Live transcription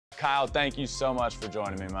Kyle, thank you so much for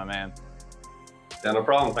joining me, my man. Yeah, no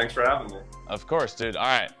problem. Thanks for having me. Of course, dude. All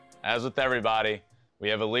right. As with everybody, we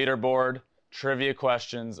have a leaderboard, trivia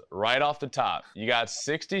questions right off the top. You got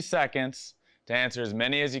 60 seconds to answer as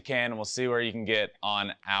many as you can, and we'll see where you can get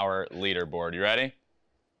on our leaderboard. You ready?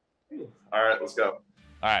 All right, let's go.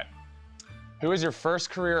 All right. Who was your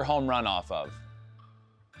first career home run off of?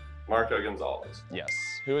 Marco Gonzalez. Yes.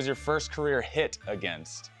 Who was your first career hit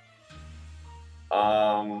against?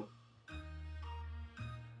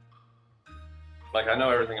 Like, I know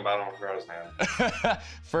everything about him before I was man.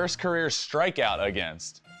 First career strikeout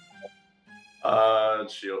against?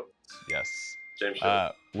 Shield. Yes. James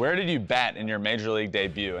Shield. Where did you bat in your major league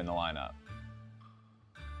debut in the lineup?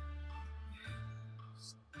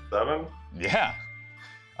 7.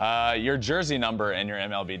 Yeah. Your jersey number in your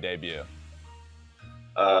MLB debut?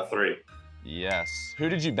 3. Yes. Who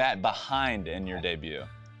did you bat behind in your debut?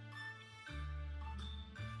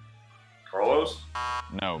 Carlos?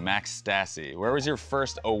 No, Max Stassi. Where was your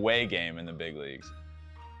first away game in the big leagues?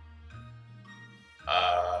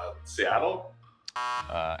 Seattle?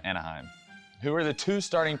 Anaheim. Who were the 2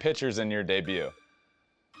 starting pitchers in your debut?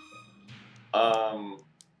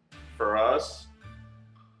 For us?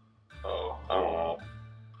 Oh, I don't know.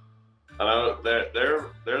 I know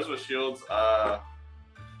theirs was Shields. I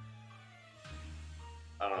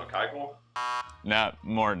don't know, Keuchel? No,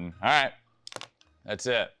 Morton. All right. That's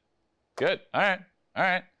it. Good. All right. All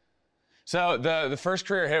right. So the first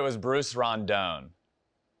career hit was Bruce Rondon.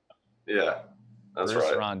 Yeah, that's Bruce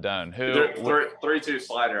right. Rondon. Who? 3-2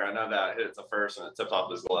 slider. I know that hit the first and it tipped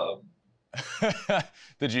off his glove.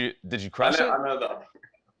 Did you crush it? I know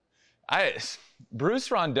that.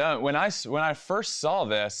 Bruce Rondon. When I first saw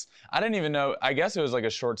this, I didn't even know. I guess it was like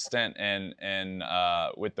a short stint in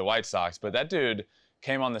with the White Sox, but that dude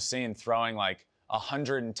came on the scene throwing like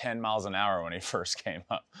 110 miles an hour when he first came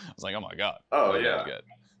up. I was like, oh my god. Oh really yeah. Good.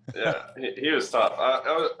 Yeah, he was tough. I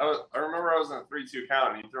remember I was in a 3-2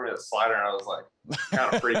 count and he threw me a slider and I was like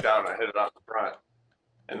kind of freaked out and I hit it off the front.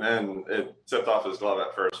 And then it tipped off his glove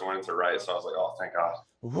at first and went into right. So I was like, oh, thank God.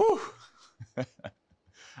 Woo.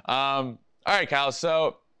 All right, Kyle.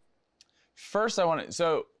 So first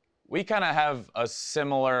so we kind of have a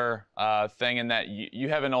similar thing in that you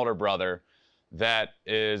have an older brother that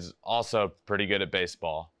is also pretty good at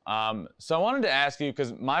baseball. So I wanted to ask you,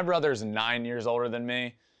 because my brother's 9 years older than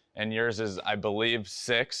me, and yours is, I believe,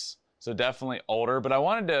 6, so definitely older. But I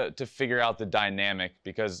wanted to figure out the dynamic,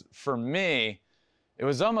 because for me, it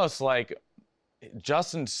was almost like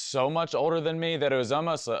Justin's so much older than me that it was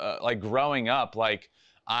almost like growing up, like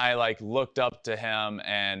I like looked up to him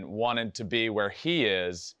and wanted to be where he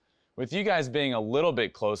is. With you guys being a little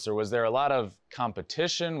bit closer, was there a lot of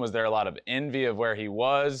competition? Was there a lot of envy of where he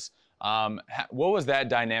was? What was that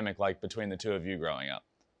dynamic like between the two of you growing up?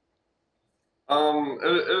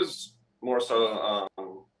 It was more so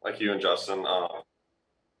like you and Justin.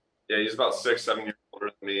 Yeah, he's about 6-7 years older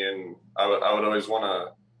than me, and I would always want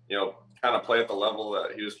to, kind of play at the level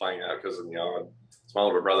that he was playing at because, it's my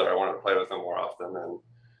older brother. I wanted to play with him more often, and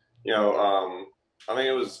I think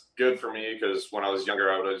it was good for me because when I was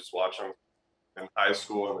younger, I would always watch him in high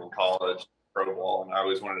school and in college, pro ball, and I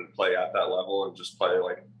always wanted to play at that level and just play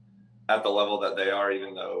like at the level that they are,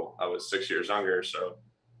 even though I was 6 years younger. So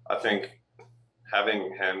I think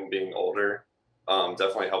having him being older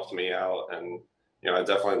definitely helped me out, and I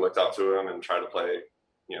definitely looked up to him and tried to play,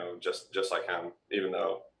 just like him, even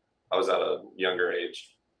though I was at a younger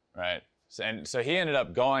age. Right. So he ended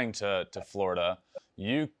up going to Florida.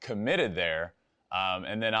 You committed there,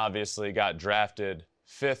 and then obviously got drafted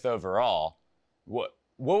 5th overall. What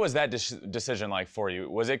was that decision like for you?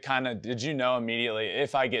 Was it kind of, did you know immediately,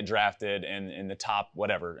 if I get drafted in the top,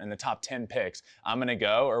 whatever, in the top 10 picks, I'm going to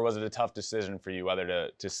go? Or was it a tough decision for you whether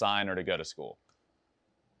to sign or to go to school?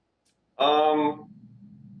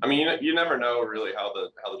 I mean, you never know really how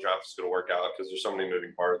the draft is going to work out because there's so many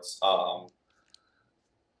moving parts.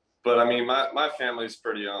 But I mean, my family's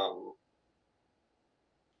pretty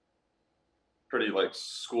like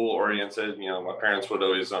school oriented. My parents would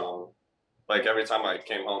always like every time I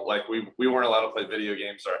came home, like we weren't allowed to play video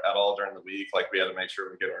games at all during the week. Like we had to make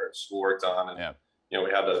sure we get our schoolwork done, and yeah.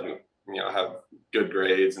 We had to have good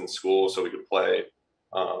grades in school so we could play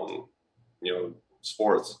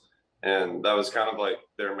sports. And that was kind of like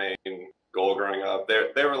their main goal growing up.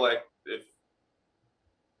 They were like,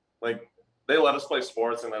 they let us play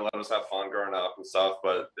sports and they let us have fun growing up and stuff,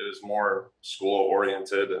 but it was more school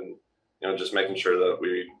oriented and just making sure that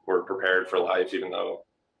we were prepared for life, even though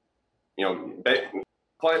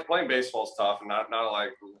playing baseball is tough and not a lot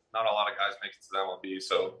of guys make it to the MLB.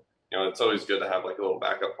 So it's always good to have like a little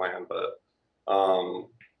backup plan. But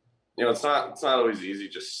it's not always easy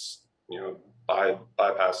just,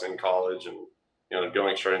 bypassing college and,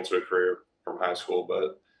 going straight into a career from high school.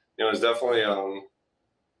 But, it's definitely, I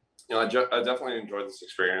definitely enjoyed this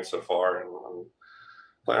experience so far, and I'm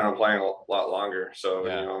planning on playing a lot longer. So,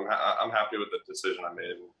 Yeah. I'm happy with the decision I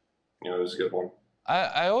made. And, it was a good one.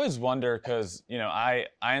 I always wonder because, I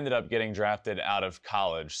ended up getting drafted out of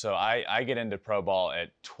college. So I get into pro ball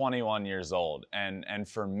at 21 years old. And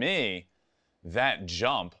for me, that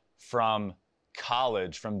jump from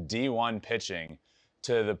college, from D1 pitching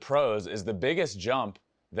to the pros is the biggest jump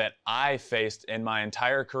that I faced in my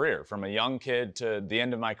entire career, from a young kid to the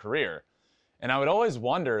end of my career. And I would always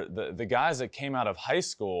wonder, the guys that came out of high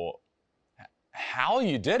school, how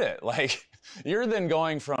you did it. Like, you're then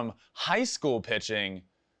going from high school pitching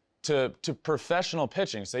to professional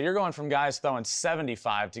pitching. So you're going from guys throwing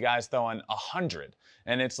 75 to guys throwing 100.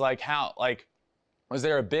 And it's like, was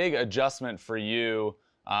there a big adjustment for you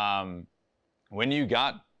when you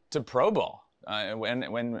got to pro ball, when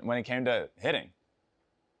it came to hitting?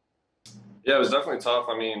 Yeah, it was definitely tough.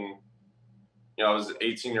 I mean, I was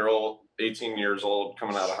 18 years old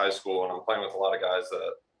coming out of high school, and I'm playing with a lot of guys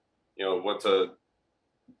that, went to,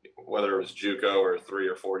 whether it was JUCO or 3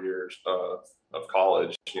 or 4 years of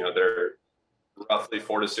college. They're roughly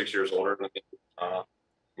 4 to 6 years older than me.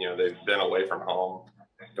 They've been away from home,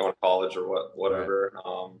 going to college or whatever.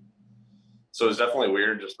 Right. So it's definitely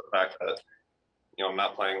weird, just the fact that, I'm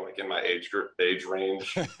not playing like in my age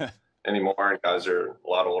range anymore, and guys are a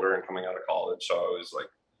lot older and coming out of college. So I was like,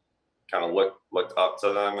 kind of looked up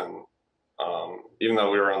to them, and even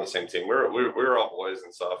though we were on the same team, we were all boys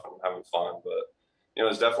and stuff and having fun, but it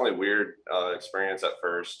was definitely a weird experience at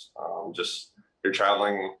first. Just, you're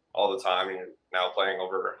traveling all the time, and you're now playing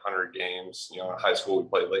over 100 games. In high school we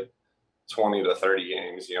played like 20 to 30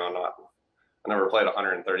 games. I never played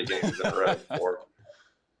 130 games in a row before.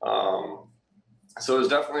 So it was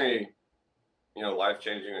definitely,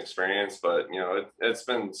 life-changing experience, but it's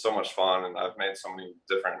been so much fun, and I've made so many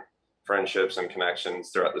different friendships and connections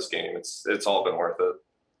throughout this game. It's all been worth it.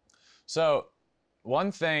 So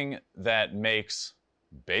one thing that makes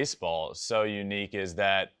baseball so unique is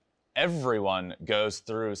that everyone goes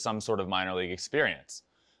through some sort of minor league experience.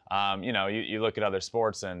 You look at other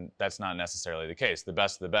sports, and that's not necessarily the case. The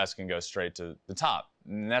best of the best can go straight to the top.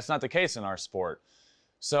 And that's not the case in our sport.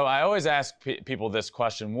 So I always ask people this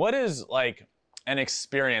question: what is like an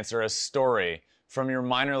experience or a story from your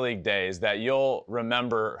minor league days that you'll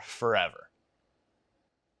remember forever?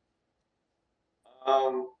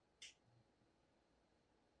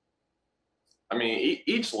 I mean,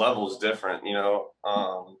 each level is different,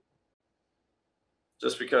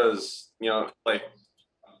 just because, like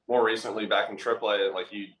more recently back in AAA,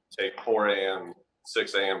 like you take 4 a.m.,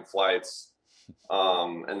 6 a.m. flights,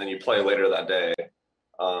 and then you play later that day.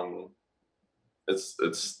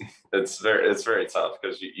 It's very tough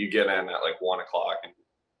because you get in at like 1 o'clock, and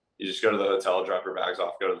you just go to the hotel, drop your bags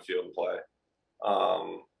off, go to the field and play.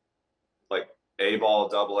 Like A ball,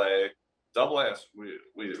 double A,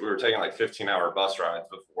 we were taking like 15-hour bus rides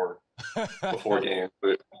before games.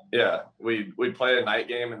 We'd play a night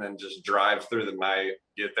game and then just drive through the night,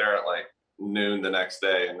 get there at like noon the next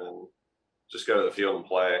day, and then just go to the field and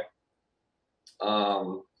play.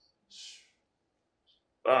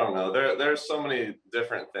 I don't know. There's so many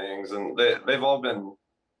different things, and they've all been.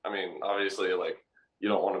 I mean, obviously, like, you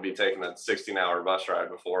don't want to be taking a 16-hour bus ride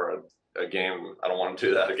before a game. I don't want to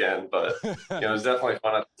do that again. But it was definitely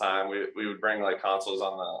fun at the time. We would bring like consoles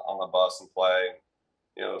on the bus and play.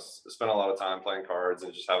 Spend a lot of time playing cards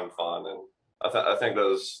and just having fun. And I think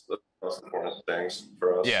those are the most important things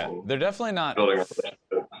for us. Yeah, they're definitely not.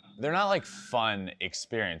 They're not like fun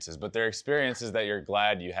experiences, but they're experiences that you're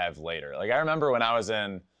glad you have later. Like, I remember when I was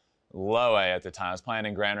in low A at the time, I was playing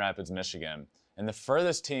in Grand Rapids, Michigan, and the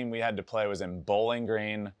furthest team we had to play was in Bowling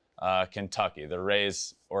Green, Kentucky, the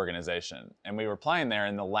Rays organization. And we were playing there,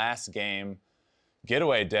 and the last game,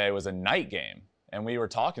 getaway day, was a night game. And we were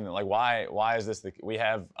talking, like, why is this? We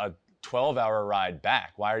have a 12-hour ride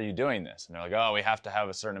back. Why are you doing this? And they're like, oh, we have to have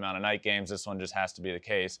a certain amount of night games. This one just has to be the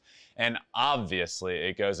case. And obviously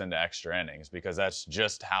it goes into extra innings because that's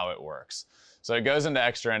just how it works. So it goes into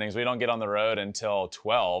extra innings. We don't get on the road until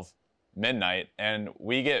 12 midnight, and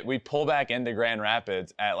we pull back into Grand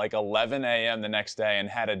Rapids at like 11 a.m. the next day and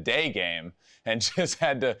had a day game and just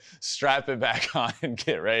had to strap it back on and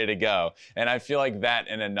get ready to go. And I feel like that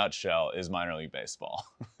in a nutshell is minor league baseball.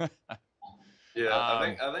 Yeah,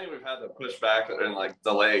 I think we've had to push back and like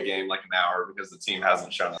delay a game like an hour because the team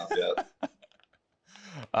hasn't shown up yet.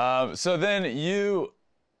 So then you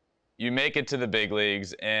make it to the big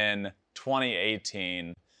leagues in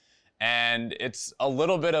 2018, and it's a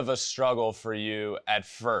little bit of a struggle for you at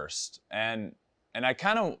first. And I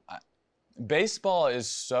kind of, baseball is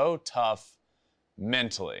so tough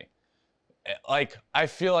mentally. Like, I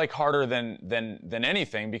feel like harder than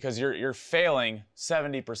anything, because you're failing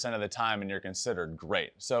 70% of the time and you're considered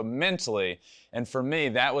great. So mentally, and for me,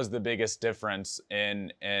 that was the biggest difference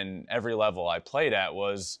in every level I played at,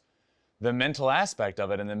 was the mental aspect of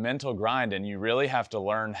it and the mental grind. And you really have to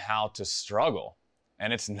learn how to struggle,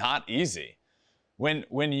 and it's not easy.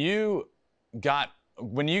 When you got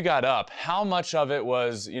up, how much of it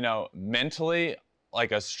was, mentally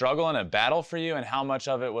like a struggle and a battle for you, and how much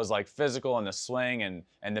of it was like physical and the swing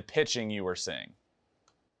and the pitching you were seeing?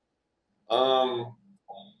 I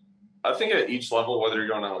think at each level, whether you're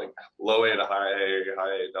going to like low A to high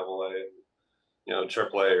A, double A,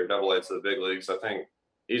 triple A or double A to the big leagues, I think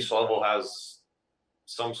each level has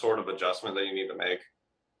some sort of adjustment that you need to make,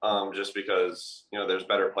 just because, there's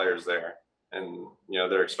better players there, and,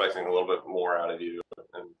 they're expecting a little bit more out of you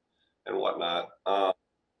and whatnot.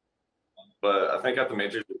 But I think at the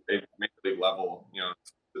major league level,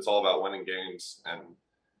 it's all about winning games. And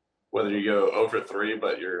whether you go 0 for 3,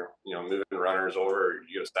 but you're, moving runners over, or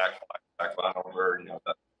you go stack line over,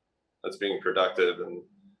 that's being productive. And,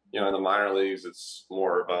 in the minor leagues, it's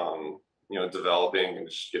more of, developing and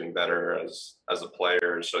just getting better as a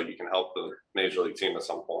player, so you can help the major league team at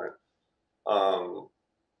some point.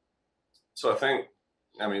 So I think,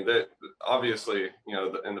 obviously,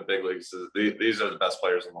 in the big leagues, these are the best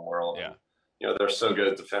players in the world. Yeah. They're so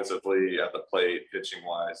good defensively, at the plate, pitching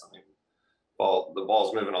wise. The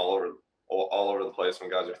ball's moving all over the place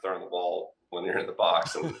when guys are throwing the ball when you're in the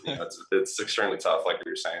box, and it's extremely tough. Like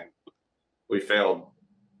you were saying, we failed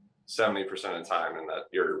 70% of the time, and that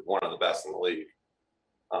you're one of the best in the league.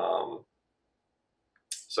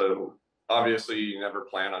 So obviously, you never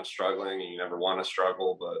plan on struggling, and you never want to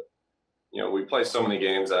struggle, but we play so many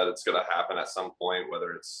games that it's going to happen at some point,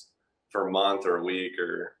 whether it's for a month or a week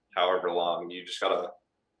or however long. You just got to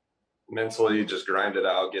mentally just grind it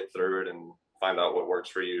out, get through it, and find out what works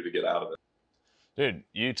for you to get out of it. Dude,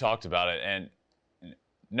 you talked about it, and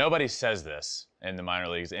nobody says this in the minor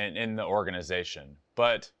leagues and in the organization,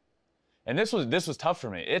 and this was tough for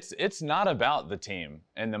me. It's not about the team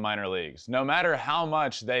in the minor leagues. No matter how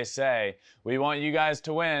much they say, we want you guys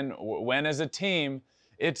to win as a team,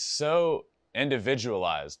 it's so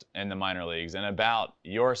individualized in the minor leagues and about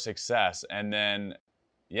your success. And then,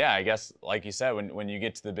 yeah, I guess, like you said, when you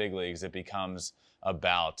get to the big leagues, it becomes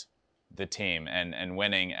about the team and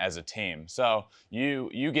winning as a team. So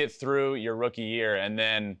you get through your rookie year and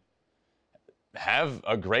then have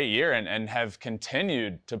a great year and have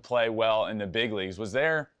continued to play well in the big leagues. Was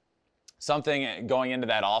there something going into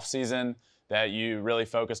that offseason that you really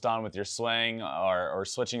focused on with your swing, or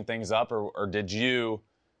switching things up, or did you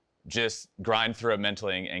just grind through it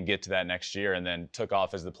mentally and get to that next year and then took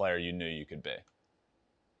off as the player you knew you could be?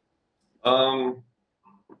 I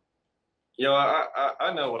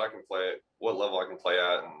know what I can play, what level I can play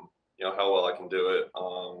at, and how well I can do it.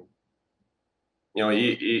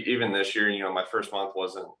 Even this year, my first month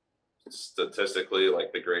wasn't statistically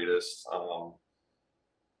like the greatest,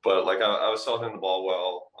 but like I was still hitting the ball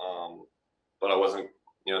well, but I wasn't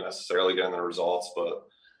necessarily getting the results. But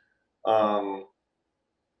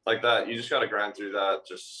like that, you just got to grind through that.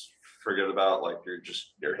 Just forget about like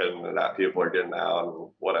you're hitting it at, people are getting out and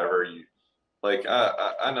whatever.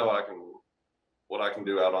 I know what I can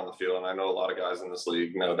do out on the field, and I know a lot of guys in this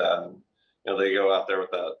league know that, and they go out there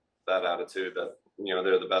with that attitude that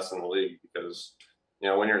they're the best in the league, because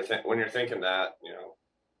when you're thinking that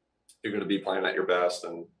you're going to be playing at your best,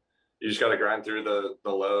 and you just got to grind through the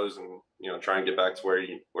lows and try and get back to where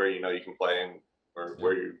you can play, and or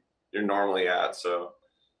where you're normally at. So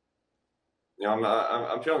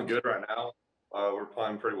I'm feeling good right now. We're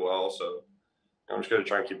playing pretty well, so I'm just going to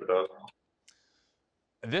try and keep it up.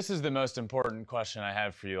 This is the most important question I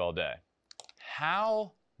have for you all day.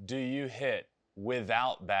 How do you hit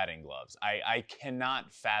without batting gloves? I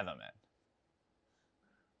cannot fathom it.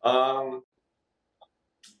 I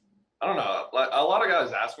don't know. Like, a lot of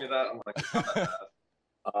guys ask me that. I'm like, it's not that bad.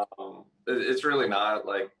 It's really not.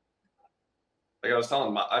 Like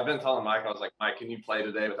I've been telling Mike, I was like, Mike, can you play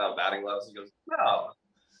today without batting gloves? He goes, no.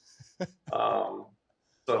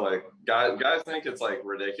 So like guys think it's like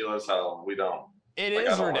ridiculous how we don't. It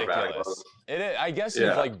is ridiculous. It is, I guess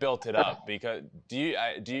you've like built it up, because do you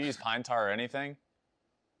use pine tar or anything?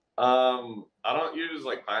 I don't use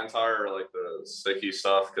like pine tar or like the sticky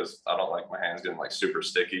stuff, because I don't like my hands getting like super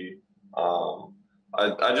sticky.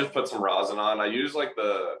 I just put some rosin on. I use like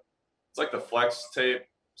it's like the flex tape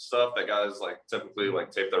stuff that guys like typically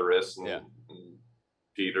like tape their wrists and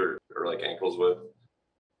feet or like ankles with.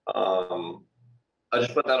 I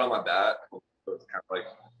just put that on my bat. So it's kind of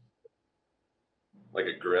like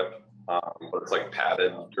a grip, but it's like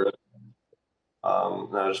padded grip.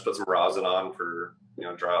 And I just put some rosin on for,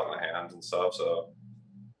 dry out my hands and stuff. So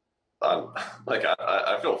I'm like,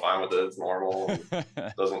 I feel fine with it. It's normal.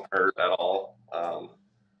 It doesn't hurt at all. I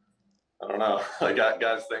don't know. Like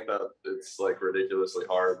guys think that it's like ridiculously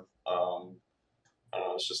hard. I don't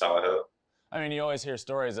know. It's just how I hit. I mean, you always hear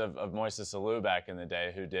stories of Moises Alou back in the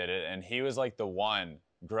day who did it, and he was like the one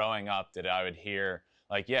growing up that I would hear,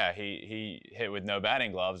 like, yeah, he hit with no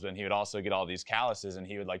batting gloves, but he would also get all these calluses, and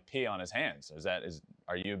he would like pee on his hands.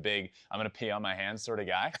 Are you a big I'm gonna pee on my hands sort of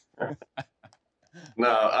guy?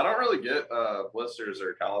 No, I don't really get blisters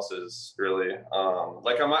or calluses really.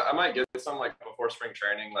 Like I might get some like before spring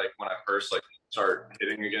training, like when I first like start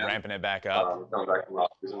hitting again, ramping it back up, coming back from the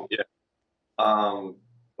off season. Yeah.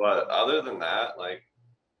 But other than that, like,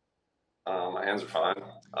 my hands are fine.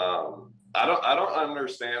 I don't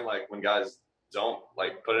understand like when guys don't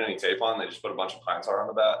like put any tape on, they just put a bunch of pine tar on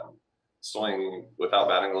the bat and swing without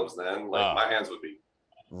batting gloves. Then like my hands would be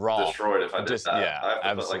raw, destroyed if I did that. Yeah, I have to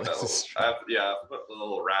absolutely. put like that. I have to put a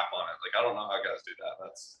little wrap on it. Like I don't know how guys do that.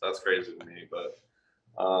 That's crazy to me. But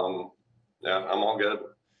yeah, I'm all good.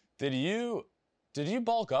 Did you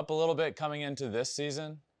bulk up a little bit coming into this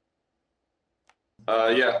season?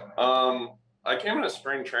 Yeah. I came into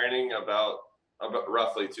spring training about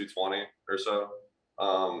roughly 220 or so.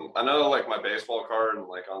 I know like my baseball card and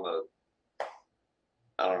like on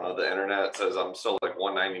I don't know, the internet says I'm still like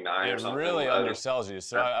 199 or something. It really undersells you.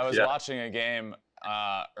 So I was watching a game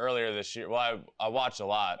earlier this year. Well, I watched a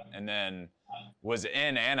lot and then was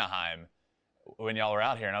in Anaheim when y'all were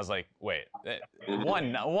out here, and I was like, wait,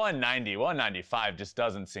 190, 195 just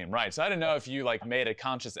doesn't seem right. So I didn't know if you like made a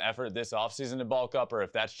conscious effort this offseason to bulk up or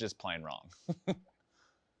if that's just plain wrong.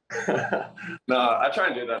 No, I try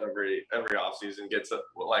and do that every offseason.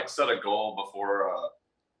 Set a goal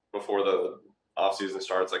before the offseason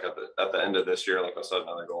starts. Like at the end of this year, like I set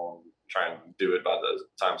another goal and try and do it by the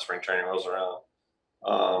time spring training rolls around.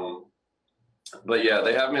 But yeah,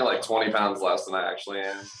 they have me like 20 pounds less than I actually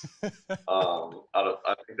am.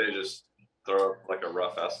 I think they just throw like a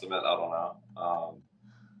rough estimate. I don't know.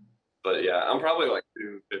 But yeah, I'm probably like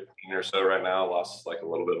 215 or so right now. Lost like a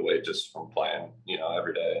little bit of weight just from playing,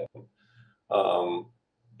 every day.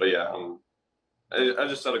 But yeah, I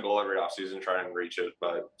just set a goal every offseason, try and reach it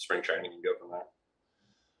by spring training and go from there.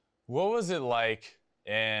 What was it like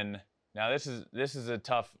now this is a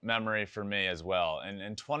tough memory for me as well. And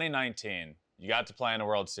in 2019, you got to play in a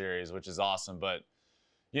World Series, which is awesome. But,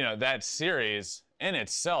 that series in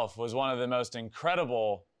itself was one of the most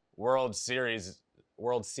incredible World Series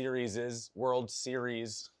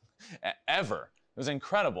ever. It was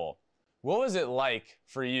incredible. What was it like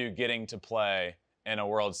for you getting to play in a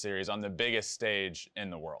World Series on the biggest stage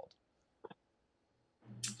in the world?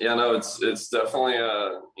 Yeah, no, it's definitely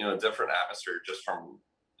a different atmosphere just from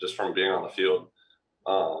being on the field.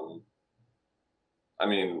 I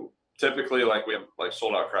mean, typically like we have like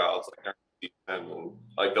sold out crowds like and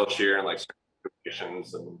like they'll cheer and like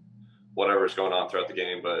situations and whatever's going on throughout the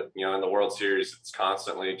game. But in the World Series, it's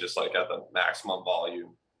constantly just like at the maximum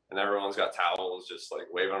volume, and everyone's got towels just like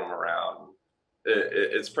waving them around.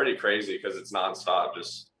 It's pretty crazy because it's nonstop,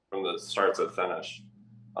 just from the start to the finish.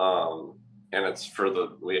 And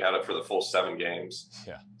we had it for the full 7 games.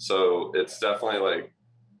 Yeah. So it's definitely like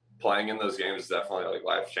playing in those games is definitely like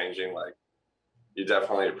life changing. Like you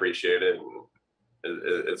definitely appreciate it, and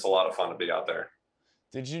it's a lot of fun to be out there.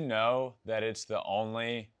 Did you know that it's the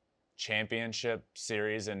only championship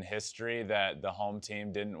series in history that the home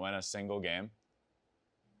team didn't win a single game?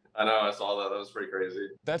 I know, I saw that. That was pretty crazy.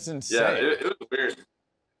 That's insane. Yeah, it was weird.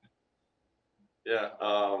 Yeah,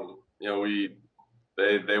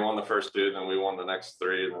 they won the first 2, then we won the next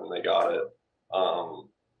 3, and then they got it.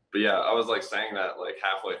 But yeah, I was like saying that like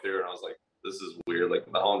halfway through, and I was like, this is weird.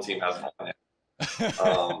 Like the home team hasn't won it.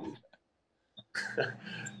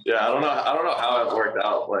 Yeah, I don't know how it worked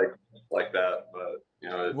out like that, but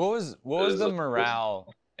what was the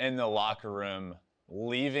morale in the locker room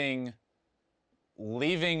leaving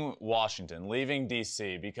Washington, leaving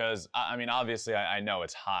DC? Because I mean, obviously I know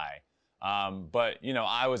it's high, but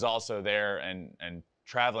I was also there and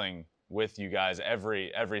traveling with you guys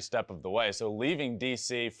every step of the way. So leaving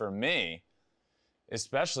DC for me,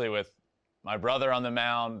 especially with my brother on the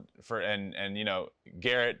mound and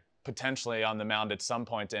Garrett potentially on the mound at some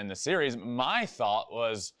point to end the series, my thought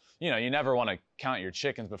was, you never want to count your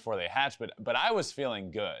chickens before they hatch, but I was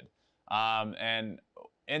feeling good. And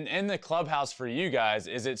in the clubhouse for you guys,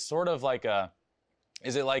 is it like a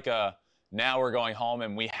now we're going home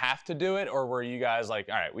and we have to do it, or were you guys like,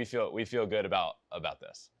 all right, we feel good about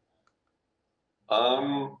this?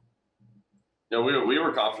 We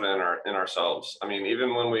were confident in ourselves. I mean,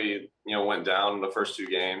 even when we went down the first two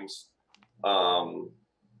games,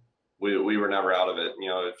 we were never out of it.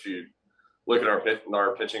 If you look at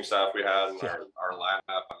our pitching staff we had and our lineup,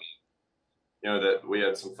 I mean, that we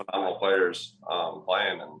had some phenomenal players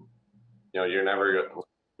playing, and you're never.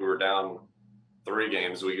 We were down 3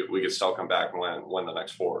 games, we could still come back and win the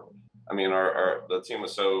next 4. I mean, the team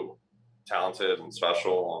was so talented and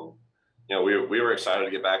special, and we were excited to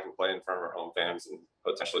get back and play in front of our home fans and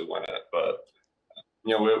potentially win it. But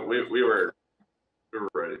we were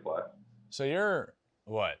ready to play. So you're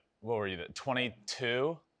what were you,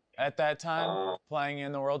 22 at that time, playing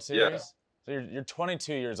in the World Series? Yeah. So you're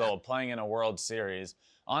 22 years old playing in a World Series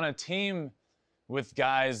on a team with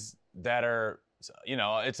guys that are,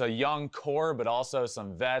 it's a young core, but also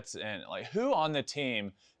some vets. And like, who on the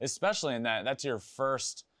team, especially in that's your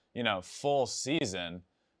first, full season,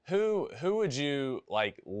 who would you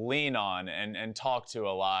like lean on and talk to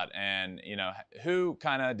a lot? And, who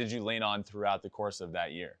kind of did you lean on throughout the course of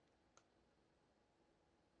that year?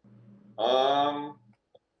 I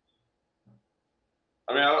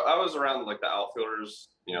mean, I was around like the outfielders,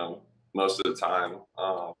 most of the time.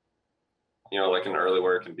 Like in early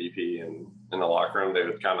work and BP and in the locker room, they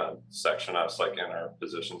would kind of section us like in our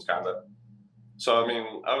positions, kind of. So I mean,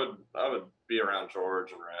 I would be around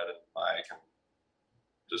George and Red and Mike, and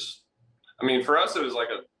just, I mean, for us it was like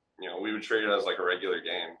we would treat it as like a regular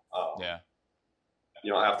game.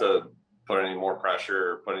 You don't have to put any more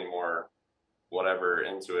pressure or put any more whatever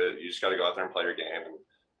into it. You just got to go out there and play your game.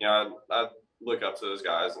 And I look up to those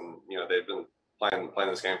guys, and they've been playing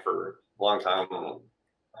this game for a long time, and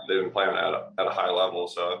they've been playing at a high level.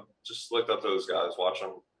 So I just looked up to those guys, watch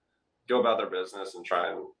them go about their business, and try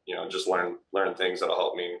and just learn things that'll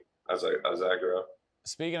help me as I grow.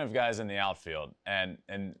 Speaking of guys in the outfield, and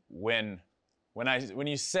when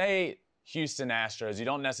you say Houston Astros, you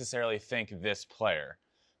don't necessarily think this player,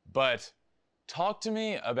 but talk to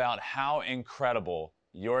me about how incredible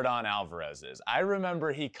Yordan Alvarez is. I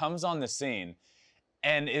remember he comes on the scene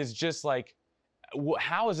and is just like,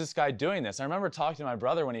 how is this guy doing this? I remember talking to my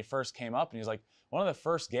brother when he first came up, and he was like, one of the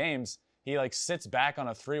first games, he like sits back on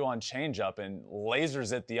a 3-1 changeup and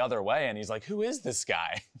lasers it the other way, and he's like, who is this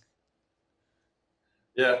guy?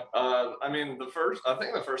 Yeah, I mean, I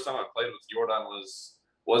think the first time I played with Yordan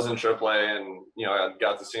was in AAA, and I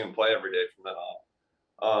got to see him play every day from then on.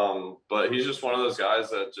 But he's just one of those guys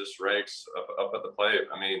that just rakes up at the plate.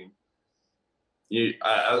 I mean,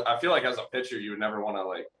 I feel like as a pitcher, you would never want to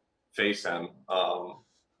like face him. I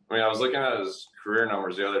mean, I was looking at his career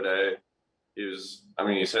numbers the other day. He's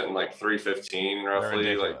hitting like 315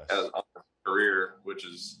 roughly, like as on his career, which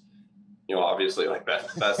is, obviously like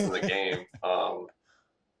best in the game.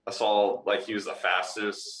 I saw like he was the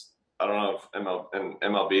fastest. I don't know if in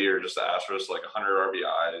MLB or just the Astros, like 100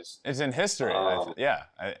 RBIs. It's in history. I think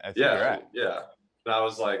you're right. Yeah. And I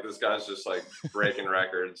was like, this guy's just like breaking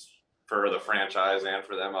records for the franchise and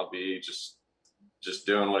for the MLB, just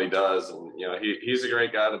doing what he does. And, he's a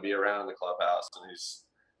great guy to be around in the clubhouse, and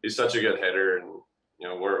he's such a good hitter, and,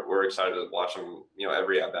 we're excited to watch him,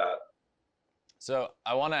 every at bat. So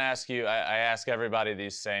I want to ask you, I ask everybody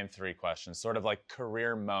these same 3 questions, sort of like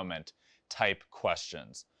career moment type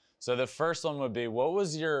questions. So the first one would be, what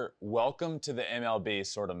was your welcome to the MLB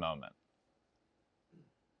sort of moment?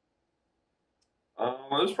 It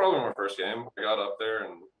was probably my first game. I got up there,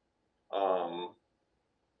 and,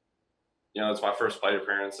 it's my first plate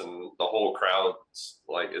appearance, and the whole crowd,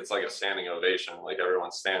 it's like a standing ovation. Like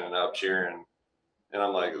everyone's standing up cheering. And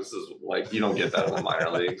I'm like, this is like, you don't get that in the minor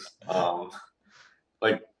leagues.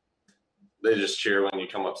 Like they just cheer when you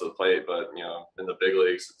come up to the plate, but in the big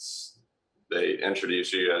leagues, they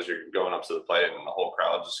introduce you as you're going up to the plate, and the whole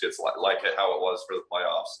crowd just gets like it how it was for the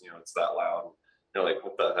playoffs. It's that loud. You're like,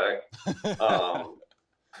 what the heck?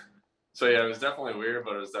 So yeah, it was definitely weird,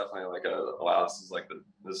 but it was definitely like wow,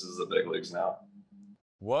 this is the big leagues now.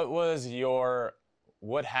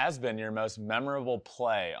 What has been your most memorable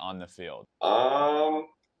play on the field?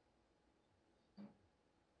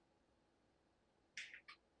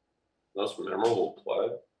 Most memorable play?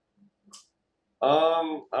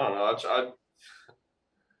 I don't know.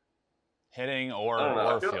 Hitting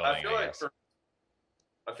or fielding, I guess.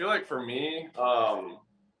 I feel like for me,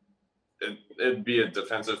 it'd be a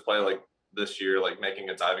defensive play like this year, like making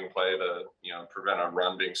a diving play to, prevent a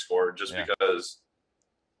run being scored, just because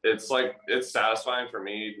it's satisfying for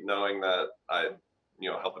me knowing that I,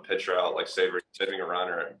 help a pitcher out, like saving a run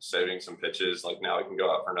or saving some pitches. Like now we can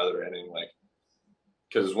go out for another inning. Like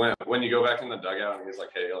because when you go back in the dugout and he's like,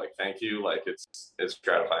 hey, like thank you, like it's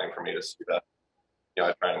gratifying for me to see that. You know,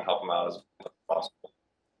 I try and help him out as much as possible.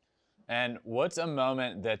 And what's a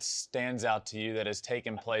moment that stands out to you that has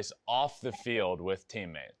taken place off the field with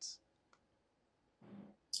teammates?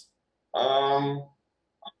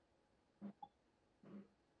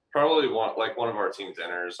 Probably one of our team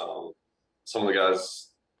dinners. Some of the guys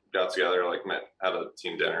got together, like had a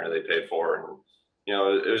team dinner they paid for, and you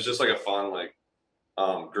know, it was just like a fun like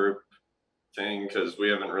group thing because we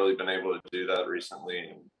haven't really been able to do that recently.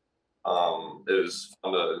 And it was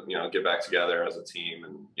fun to, you know, get back together as a team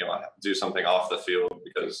and, you know, do something off the field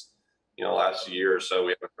because, you know, last year or so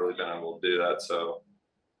we haven't really been able to do that. So,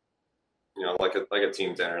 you know, like a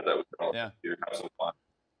team dinner that we could all do, have some fun,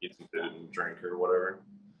 eat some food and drink or whatever.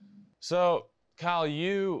 So, Kyle,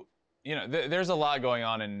 you know, there's a lot going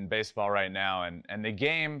on in baseball right now, and the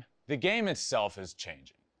game itself is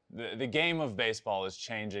changing. The game of baseball is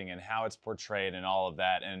changing and how it's portrayed and all of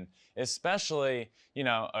that, and especially, you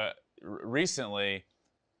know, recently,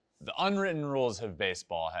 the unwritten rules of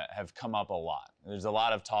baseball have come up a lot. There's a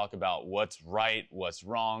lot of talk about what's right, what's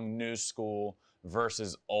wrong, new school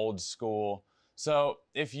versus old school. So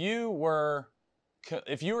if you were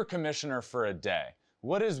commissioner for a day,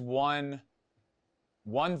 what is one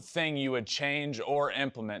thing you would change or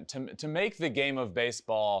implement to make the game of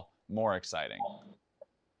baseball more exciting?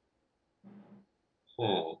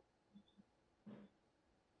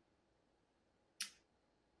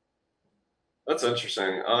 That's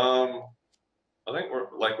interesting. I think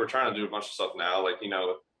we're trying to do a bunch of stuff now, like you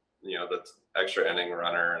know the extra inning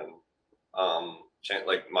runner and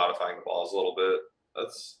like modifying the balls a little bit.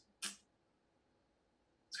 It's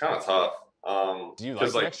kind of tough. Do you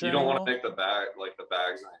because like like you don't want to make the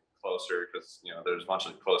bags closer because you know there's a bunch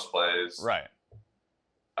of close plays. Right.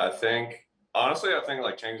 I think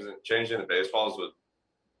like changing the baseballs would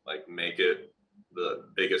like make it the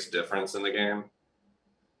biggest difference in the game.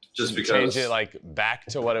 Just because change it like back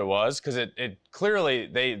to what it was, because it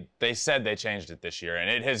clearly they said they changed it this year, and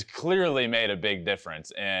it has clearly made a big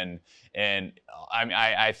difference. And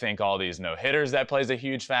I think all these no hitters, that plays a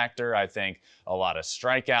huge factor. I think a lot of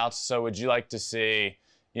strikeouts. So would you like to see,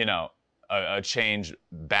 you know, a change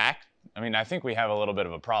back? I mean, I think we have a little bit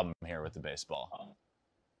of a problem here with the baseball.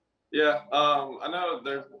 Yeah, I know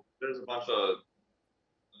there's a bunch of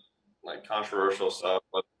like controversial stuff,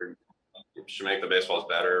 whether you should make the baseballs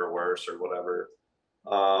better or worse or whatever.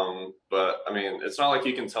 But I mean, it's not like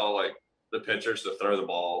you can tell like the pitchers to throw the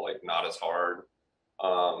ball like not as hard.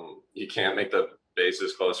 You can't make the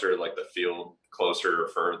bases closer, like the field closer or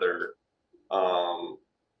further.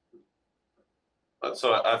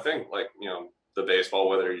 So I think like, you know, the baseball,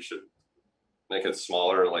 whether you should make it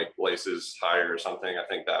smaller, like laces higher or something, I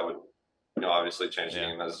think that would, you know, obviously change the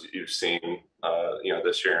game as you've seen, you know,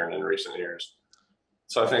 this year and in recent years.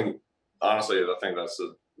 So honestly, I think that's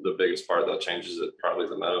the biggest part that changes it probably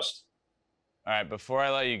the most. All right, before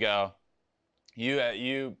I let you go,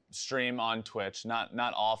 you stream on Twitch, not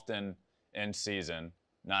often in season,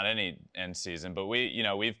 not any in season, but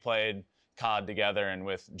we've played COD together and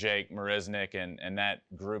with Jake Marisnik and that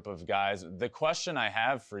group of guys. The question I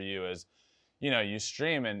have for you is, you know, you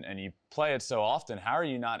stream and you play it so often. How are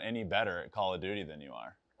you not any better at Call of Duty than you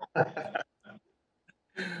are?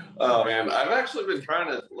 Oh man, I've actually been trying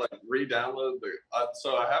to like re-download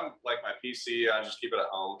so I have like my PC. I just keep it at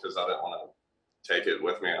home because I didn't want to take it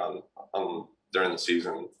with me on during the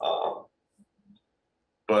season.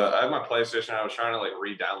 But I have my PlayStation. I was trying to like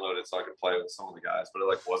re-download it so I could play with some of the guys, but it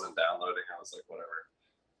like wasn't downloading. I was like, whatever.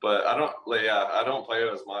 But I don't play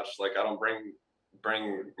it as much. Like I don't bring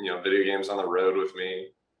you know video games on the road with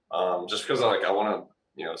me, just because I want to,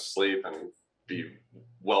 you know, sleep and be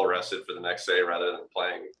well rested for the next day rather than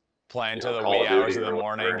playing to the wee hours of the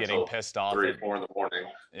morning, getting pissed off 3 or 4 in the morning.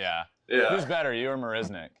 Yeah. Who's better, you or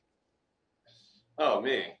Marisnik? Oh,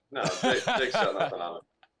 me. No, Jake's got nothing on it.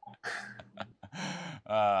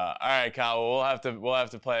 All right, Kyle. Well, we'll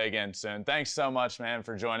have to play again soon. Thanks so much, man,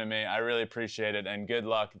 for joining me. I really appreciate it, and good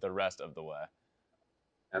luck the rest of the way.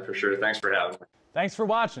 Yeah, for sure. Thanks for having me. Thanks for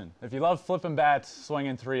watching. If you love Flippin Bats,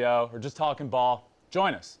 swinging 3-0, or just talking ball,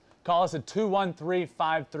 join us. Call us at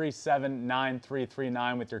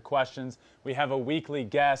 213-537-9339 with your questions. We have a weekly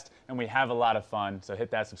guest, and we have a lot of fun, so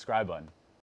hit that subscribe button.